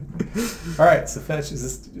life to it. All right, so fetch is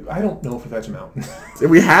this. I don't know if we fetch a mountain.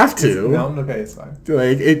 We have to. Mountain, okay, it's fine.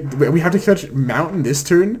 We have to fetch mountain this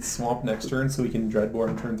turn. Swamp next turn, so we can Dreadbore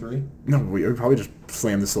on turn 3. No, we probably just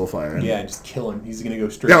slam the Soulfire in. Yeah, just kill him. He's gonna go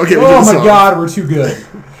straight. Yeah, okay. Oh my god, we're too good.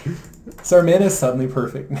 So our mana is suddenly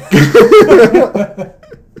perfect.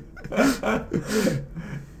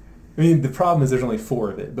 I mean, the problem is there's only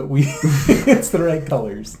 4 of it, but it's the right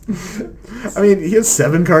colors. I mean, he has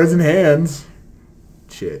 7 cards in hand.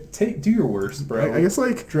 Shit. Do your worst, bro. I guess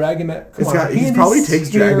Dragon. He probably takes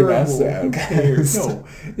Dragon Master out. No,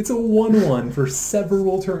 it's a 1/1 for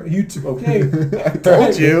several turns. You two, okay? I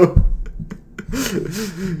told you.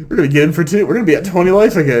 We're gonna get in for 2. We're gonna be at 20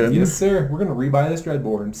 life again. Yes, sir. We're gonna rebuy this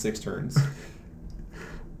Dreadbore in 6 turns.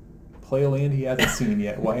 Play a land he hasn't seen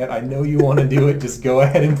yet. Wyatt, I know you want to do it. Just go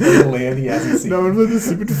ahead and play a land he hasn't seen. No, I'm gonna play the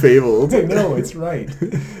stupid Fabled. I know, it's right. I'm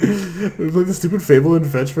gonna play the stupid Fable and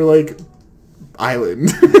fetch for,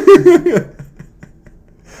 Island.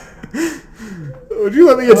 Would you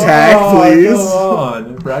let me attack, please? Come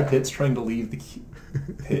on. Brad Pitt's trying to leave the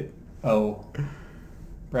pit. Oh.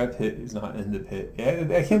 Brad Pitt is not in the pit.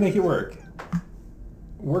 I can't make it work.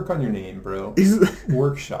 Work on your name, bro.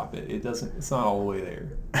 Workshop it. It's not all the way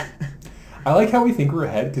there. I like how we think we're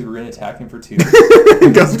ahead because we're going to attack him for 2.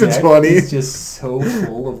 Goes to 20. It's just so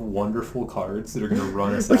full of wonderful cards that are going to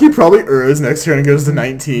run us out. He probably Urs next turn and goes to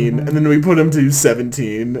 19, and then we put him to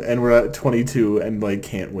 17, and we're at 22 and,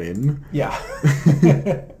 can't win. Yeah.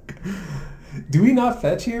 Do we not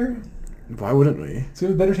fetch here? Why wouldn't we? So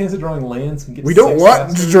we have a better chance of drawing lands. We don't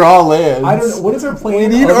want to draw lands. I don't know. What is our plan? We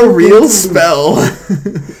need a real spell.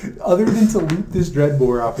 Other than to loot this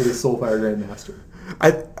Dreadbore off of the Soulfire Grandmaster.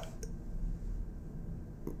 I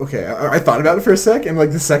thought about it for a sec, and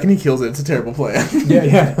like the second he kills it, it's a terrible plan.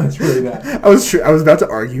 Yeah, that's really bad. I was about to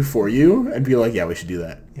argue for you and be like, yeah, we should do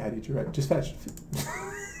that. Yeah, dude, you're right. Just fetch.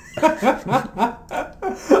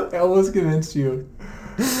 I almost convinced you.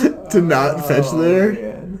 To not fetch there?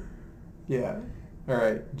 Man. Yeah.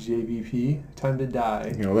 Alright, JVP, time to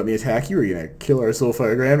die. You know, let me attack you, or you're going to kill our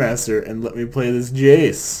Soulfire Grandmaster and let me play this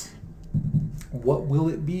Jace. What will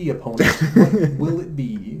it be, opponent? What will it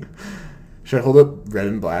be? Should I hold up red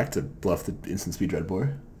and black to bluff the instant speed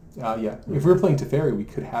Dreadbore? Yeah. If we were playing Teferi, we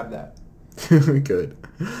could have that. We could.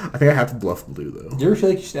 I think I have to bluff blue, though. Do you ever feel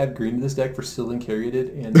like you should add green to this deck for Sylvan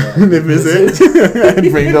Caryatid and Niv Mizzet? And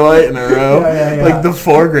Bring Delight in a row? Yeah. Like the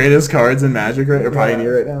 4 greatest cards in Magic or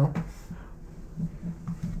Pioneer right now.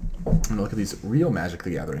 I'm gonna look at these real Magic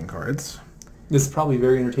the Gathering cards. This is probably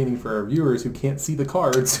very entertaining for our viewers who can't see the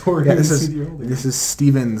cards or this is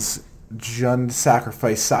Steven's Jund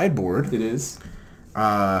Sacrifice sideboard. It is.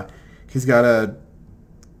 He's got a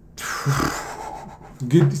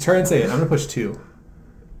good. Try and say it. I'm gonna push 2.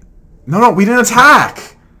 No, we didn't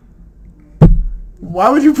attack. Why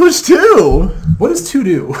would you push 2? What does 2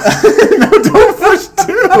 do? No, don't push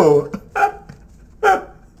 2.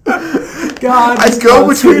 God, I go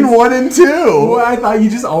between 1 and 2. Well, I thought you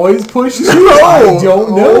just always push 2. No. I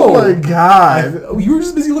don't know. Oh my god. You were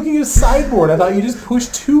just busy looking at a sideboard. I thought you just push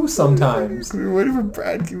 2 sometimes. We were waiting for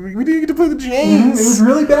Brad. We didn't get to play the James. It was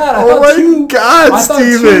really bad. Oh my god,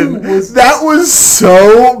 Steven. That was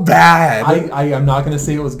so bad. I'm not going to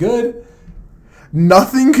say it was good.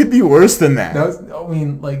 Nothing could be worse than that. That's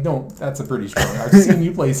a pretty strong. I've seen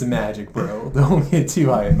you play some Magic, bro. Don't get too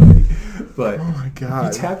high and mighty. But oh my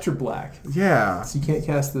god. You tapped your black. Yeah. So you can't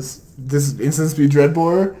cast this instant speed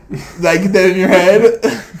Dreadbore? Like that in your head?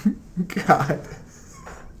 God.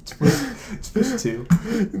 Just push 2.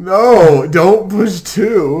 No, don't push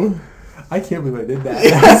 2. I can't believe I did that.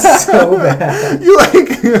 That's so bad. You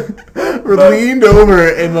were leaned over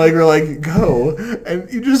and were like, go. And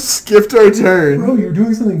you just skipped our turn. Bro, you're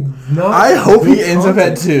doing something not I hope he ends up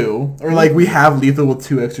at 2. Or we have lethal with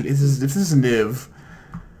 2 extra. This is Niv.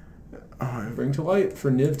 Oh, Bring to Light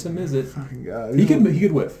for Niv to Mizzet. Fucking God. He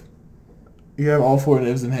could whiff. You have all 4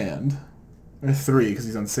 Nivs in hand. Or 3 because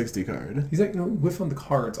he's on 60 card. He's whiff on the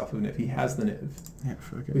cards off of Niv. He has the Niv. Yeah,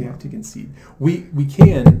 fuck it. We have to concede. We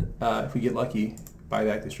can, if we get lucky, buy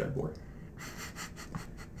back this Dreadbore.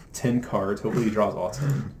 10 cards. Hopefully he draws all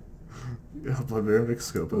 10. Blood Baron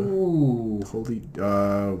Vixscopa. Ooh. Holy.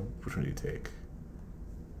 Which one do you take?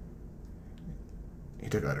 He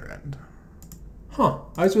took Utter End. Huh.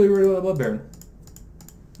 I was really worried about Blood Baron.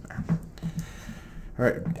 All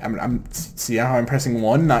right. I'm see how I'm pressing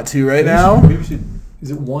 1, not 2 right now. Maybe we should.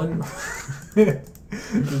 Is it 1?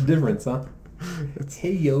 There's a difference, huh?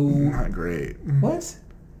 Hey yo. Not great. What?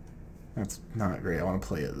 That's not great. I want to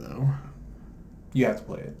play it though. You have to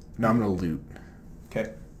play it. No, I'm gonna loot.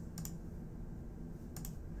 Okay.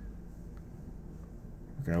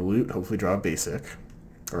 We're gonna loot. Hopefully, draw a basic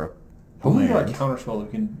or a. Hopefully, draw a counterspell that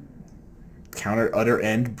we can counter Utter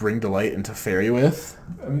End, Bring Delight into Fairy with.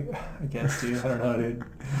 I mean, I guess, dude. I don't know, dude.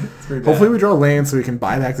 It's very bad. Hopefully we draw land so we can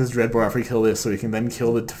buy back this Dreadbore after we kill this, so we can then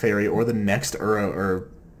kill the Teferi or the next Uro or...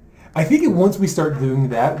 I think once we start doing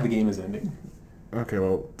that, the game is ending. Okay,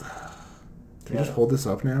 well... Do we just hold this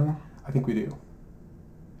up now? I think we do.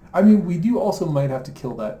 I mean, we do also might have to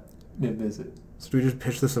kill that mid-visit. So do we just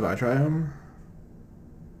pitch the Savai Triome?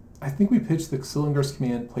 I think we pitch the Cylinder's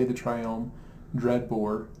Command, play the Triome,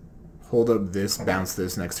 Dreadbore. Hold up this, bounce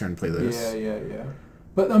this, next turn play this. Yeah.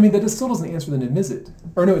 But, I mean, that still doesn't answer the Niv-Mizzet.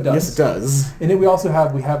 Or no, it does. Yes, it does. And then we also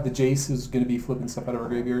have the Jace who's going to be flipping stuff out of our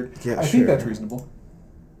graveyard. Yeah, I think that's reasonable.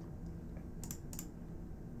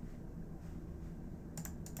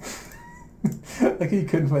 Like you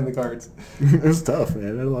couldn't find the cards. It was tough,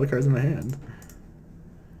 man. I had a lot of cards in my hand.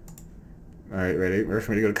 All right, ready? We're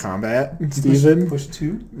ready to go to combat, Steven? Push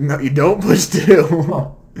 2? No, you don't push 2. Huh.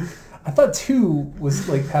 I thought 2 was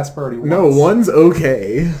pass priority once. No, 1's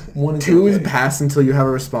okay. 1 is 2 okay. is pass until you have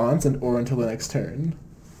a response or until the next turn.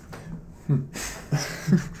 All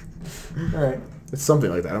right. It's something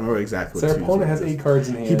like that. I don't remember exactly So what our opponent has 8 cards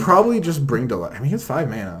in hand. He probably just Bring Delight. I mean, he has 5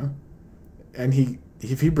 mana. And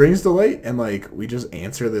if he brings Delight and we just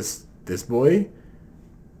answer this boy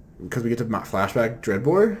because we get to flashback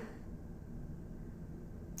Dreadbore.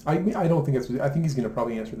 I don't think I think he's going to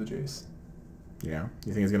probably answer the Jace. Yeah.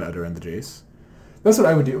 You think he's going to Utter End the Jace? That's what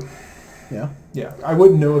I would do. Yeah. Yeah, I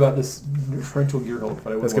wouldn't know about this torrential Gearhulk,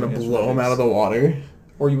 but I would. That's gonna blow him out of the water.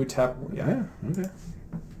 Or you would tap. Yeah. Okay.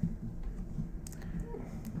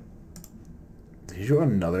 Did you draw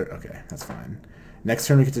another? Okay, that's fine. Next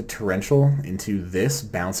turn we get to torrential into this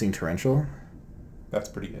bouncing torrential. That's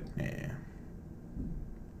pretty good. Yeah.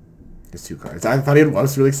 He has 2 cards. I thought he had. I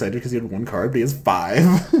was really excited because he had 1 card, but he has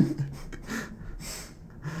 5.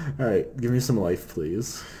 All right, give me some life,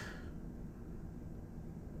 please.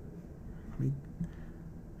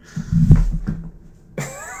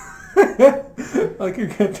 Like you're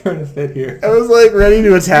gonna turn a fit here. I was like ready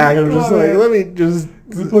to attack. I'm just like, let me just.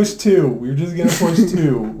 We push 2. We're just gonna push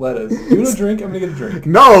 2. Let us. You want a drink? I'm gonna get a drink.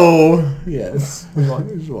 No. Yes.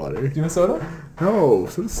 There's water. Do you want soda? No.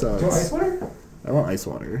 Soda sucks. Do you want ice water? I want ice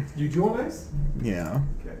water. Do you want ice? Yeah.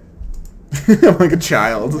 Okay. I'm like a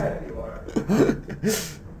child. Yeah, you are.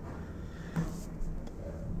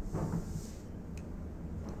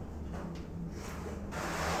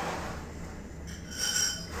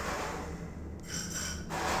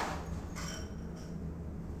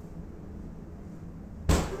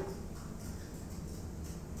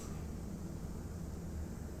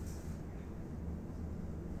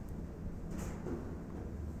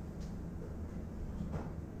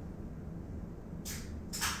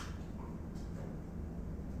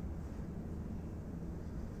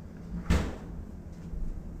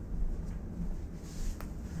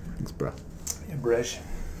 Thanks, bro. Yeah, Bresh.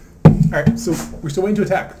 Alright, so we're still waiting to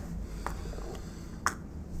attack.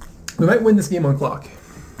 We might win this game on clock.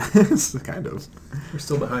 Kind of. We're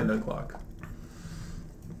still behind on clock.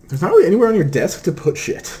 There's not really anywhere on your desk to put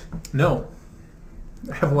shit. No.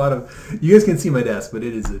 I have a lot of... You guys can see my desk, but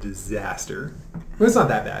it is a disaster. But it's not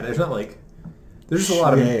that bad. There's not like... There's just a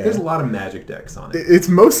lot of... Yeah. There's a lot of Magic decks on it. It's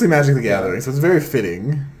mostly Magic the Gathering, so it's very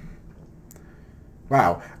fitting.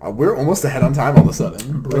 Wow, we're almost ahead on time all of a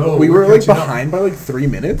sudden. Bro, we were like catching up. behind by like 3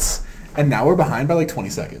 minutes, and now we're behind by like 20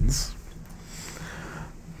 seconds.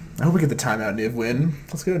 I hope we get the timeout Niv win.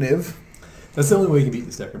 Let's go, Niv. That's the only way you can beat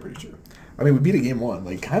this deck, I'm pretty sure. I mean, we beat it game 1,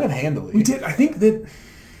 like kind of handily. We did. I think that...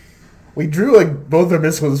 We drew like both our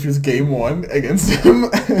mystical mysteries game 1 against him,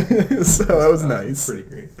 so that was nice. Pretty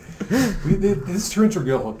great. This torrential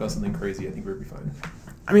Gearhulk does something crazy. I think we'll be fine.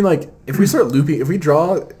 I mean, like, if we start looping, if we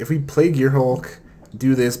play Gearhulk,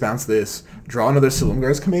 do this, bounce this, draw another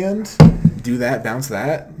Silumgar's command, do that, bounce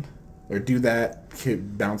that, or do that,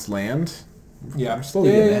 bounce land. Yeah. We're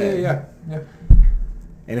slowly getting ahead. Yeah.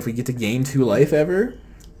 And if we get to gain 2 life ever,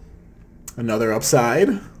 another upside.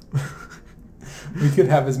 We could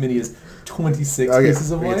have as many as 26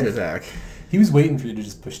 pieces of we get to life. attack. He was waiting for you to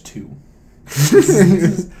just push 2.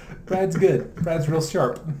 Brad's good. Brad's real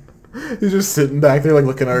sharp. He's just sitting back there, like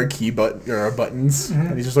looking at our our buttons,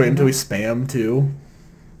 and he's just waiting until we spam too.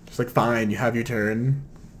 Just like, fine, you have your turn.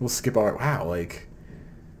 We'll skip our. Wow, like.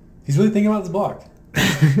 He's really thinking about this block.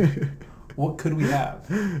 What could we have?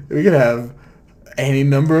 We could have any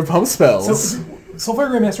number of pump spells. So, Soulfire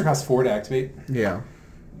Grandmaster costs 4 to activate. Yeah.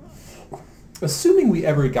 Assuming we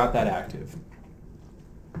ever got that active,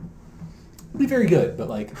 it'd be very good, but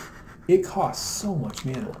like, it costs so much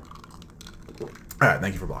mana. Alright,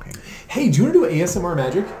 thank you for blocking. Hey, do you want to do ASMR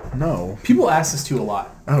Magic? No. People ask us to a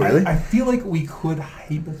lot. Oh, really? I feel like we could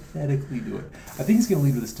hypothetically do it. I think he's going to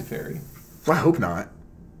lead with this Teferi. Well, I hope not.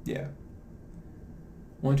 Yeah.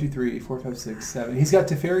 1, 2, 3, 4, 5, 6, 7. He's got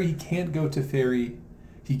Teferi. He can't go Teferi.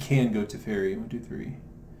 He can go Teferi. 1, 2, 3.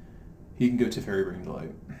 He can go Teferi, Bring to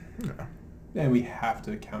Light. Okay. And we have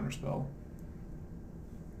to counterspell.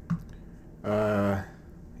 Yeah,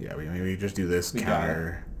 we just do this We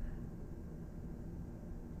counter.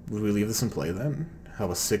 Would we leave this in play then? Have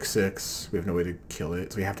a 6/6. We have no way to kill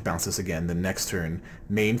it, so we have to bounce this again. The next turn,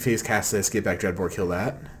 main phase cast this, get back Dreadbore, kill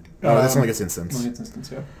that. Oh, this only gets instance. Only gets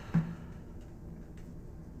instance, yeah.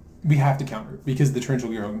 We have to counter because the Torrential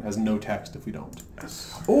Gearhulk has no text if we don't.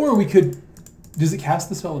 Yes. Or we could... Does it cast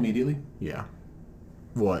the spell immediately? Yeah.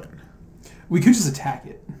 What? We could just attack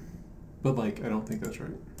it. But, like, I don't think that's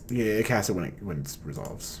right. Yeah, it casts it when it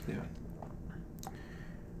resolves. Yeah.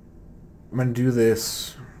 I'm going to do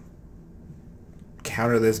this...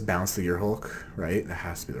 Counter this, bounce the Gearhulk, right? That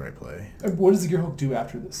has to be the right play. What does the Gearhulk do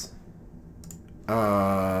after this?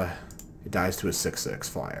 It dies to a 6/6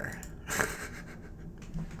 flyer.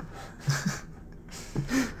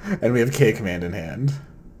 And we have K command in hand.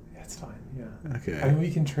 That's fine, yeah. Okay. I mean,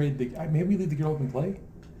 we can trade the... Maybe we leave the Gearhulk in play?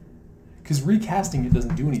 Because recasting it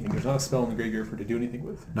doesn't do anything. There's not a spell in the graveyard for it to do anything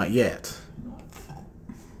with. Not yet.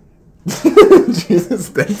 Jesus,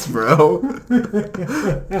 thanks, bro.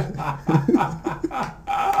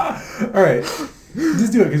 Alright.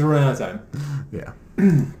 Just do it because we're running out of time. Yeah.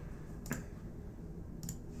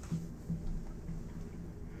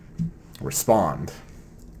 Respond.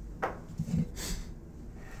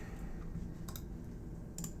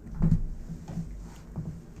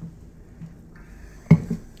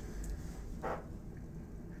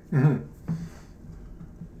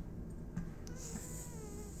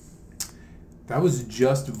 That was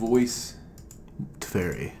just voice.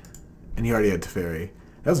 Teferi. And he already had Teferi.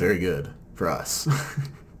 That was very good for us.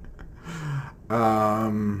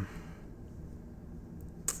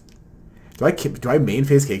 Do I main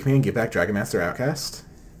phase Cake Man and get back Dragon Master Outcast?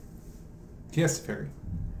 He has Teferi.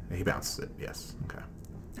 Yeah, he bounces it, yes. Okay.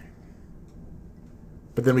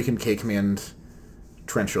 But then we can Cake Command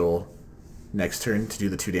Torrential next turn to do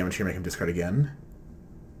the 2 damage here, make him discard again.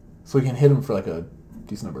 So we can hit him for like a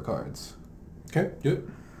decent number of cards. Okay, do it.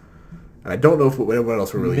 And I don't know what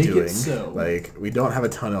else we're really Make doing. It so. Like, we don't have a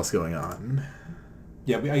ton else going on.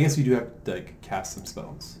 Yeah, I guess we do have to like, cast some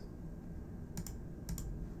spells.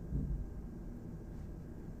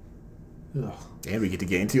 Ugh. And we get to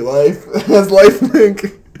gain 2 life as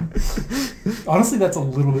lifelink. Honestly, that's a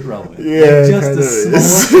little bit relevant. Yeah, like, just the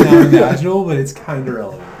smallest amount imaginable, but it's kind of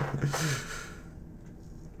relevant.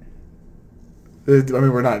 I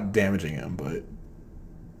mean, we're not damaging him, but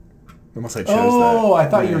unless I chose that. Oh, I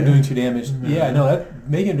thought you were doing 2 damage. Yeah, no, that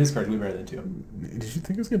making him discard is way better than 2. Did you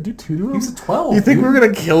think I was gonna do 2 to him? He was a 12. You think we were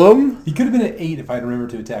gonna kill him? He could have been at 8 if I'd remembered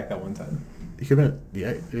to attack that one time. He could have been.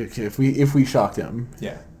 Yeah, if we shocked him.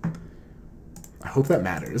 Yeah. I hope that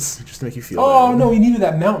matters, just to make you feel. Oh bad. no, he needed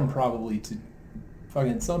that mountain probably to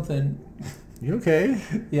fucking something. You okay?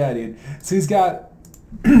 Yeah, dude. So he's got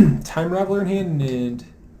Time Raveler in hand and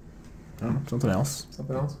Something else.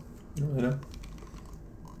 something else. You don't really know.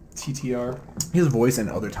 TTR. He has voice and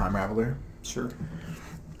other Time Raveler. Sure.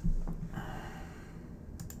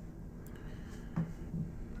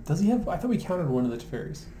 Does he have? I thought we counted one of the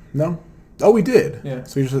Teferis. No. Oh, we did. Yeah.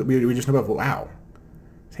 So we just know about. Wow.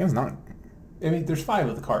 His hand's not I mean, there's 5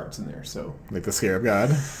 of the cards in there, so. like the Scarab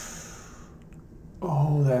God.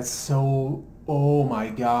 Oh, that's so. Oh my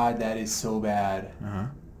god, that is so bad. Uh-huh.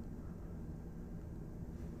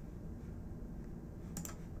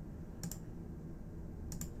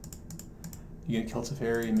 You gonna kill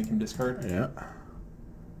Teferi and make him discard? Yeah.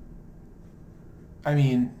 I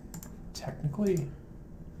mean, technically.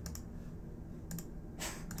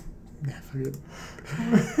 Yeah, forget.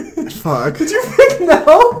 Fuck. Did you pick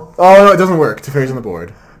no? Oh no, it doesn't work. Teferi's on the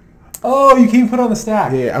board. Oh, you can't put on the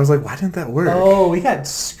stack. Yeah, I was like, why didn't that work? Oh, we got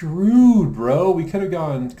screwed, bro. We could have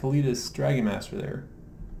gone Kalida's Dragon Master there.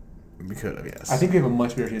 We could have, yes. I think we have a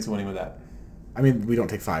much better chance of winning with that. I mean, we don't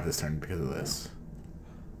take 5 this turn because of this.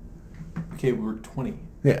 Okay, we're 20.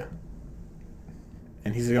 Yeah.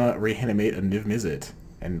 And he's gonna reanimate a Niv Mizzet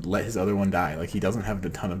and let his other one die. Like, he doesn't have a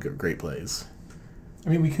ton of great plays. I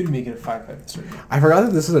mean, we could make it a 5/5 this turn. I forgot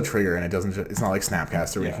that this is a trigger and it doesn't. It's not like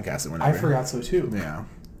Snapcaster where you can cast it whenever. I forgot so too. Yeah.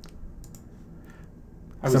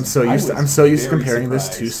 I'm so used to comparing this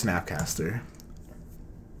to Snapcaster.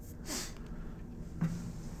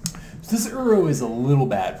 So this Uro is a little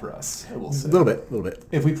bad for us, I will say. A little bit.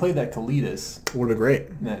 If we played that Kalidas, Would have been great.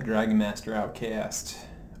 and that Dragon Master Outcast,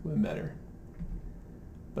 would have been better.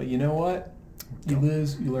 But you know what? You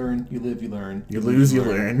lose, you learn. You live, you learn. You lose, you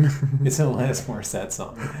learn. It's an Alanis Morissette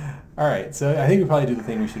song. All right, so I think we probably do the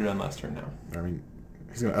thing we should have done last turn now. I mean,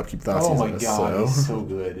 he's gonna upkeep thoughts. Oh my god, he's so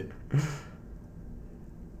good.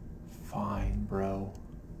 Fine, bro.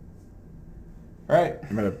 All right.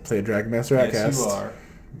 I'm gonna play a Dragon Master Outcast. Yes, you are.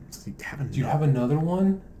 Do you have another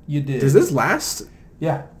one? You did. Does this last?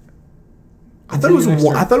 Yeah. I thought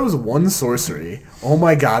it was one sorcery. Oh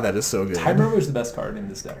my god, that is so good. Time Raveler is the best card in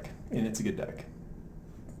this deck, and it's a good deck.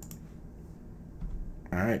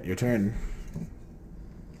 All right, your turn.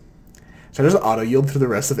 Should I just auto yield through the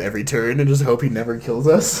rest of every turn and just hope he never kills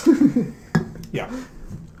us? Yeah.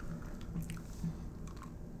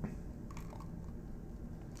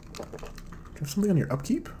 Do you have something on your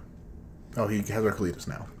upkeep? Oh, he has Arcalitus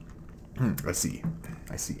now. I see.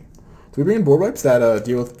 Do we bring in board wipes that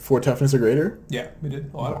deal with 4 toughness or greater? Yeah, we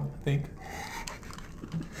did. I think.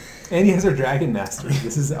 And he has our Dragon Master.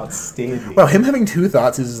 This is outstanding. Well, him having 2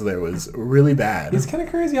 Thoughtseizes there was really bad. It's kind of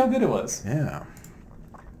crazy how good it was. Yeah.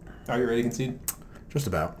 Are you ready to concede? Just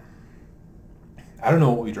about. I don't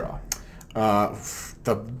know what we draw.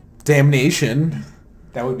 The Damnation.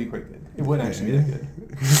 That would be quite good. It wouldn't actually be that good.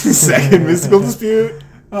 Second Mystical Dispute.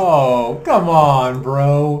 Oh, come on,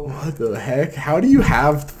 bro. What the heck? How do you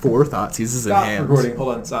have 4 Thoughtseizes in hand? Stop recording.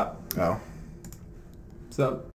 Hold on. Stop. Oh. Stop.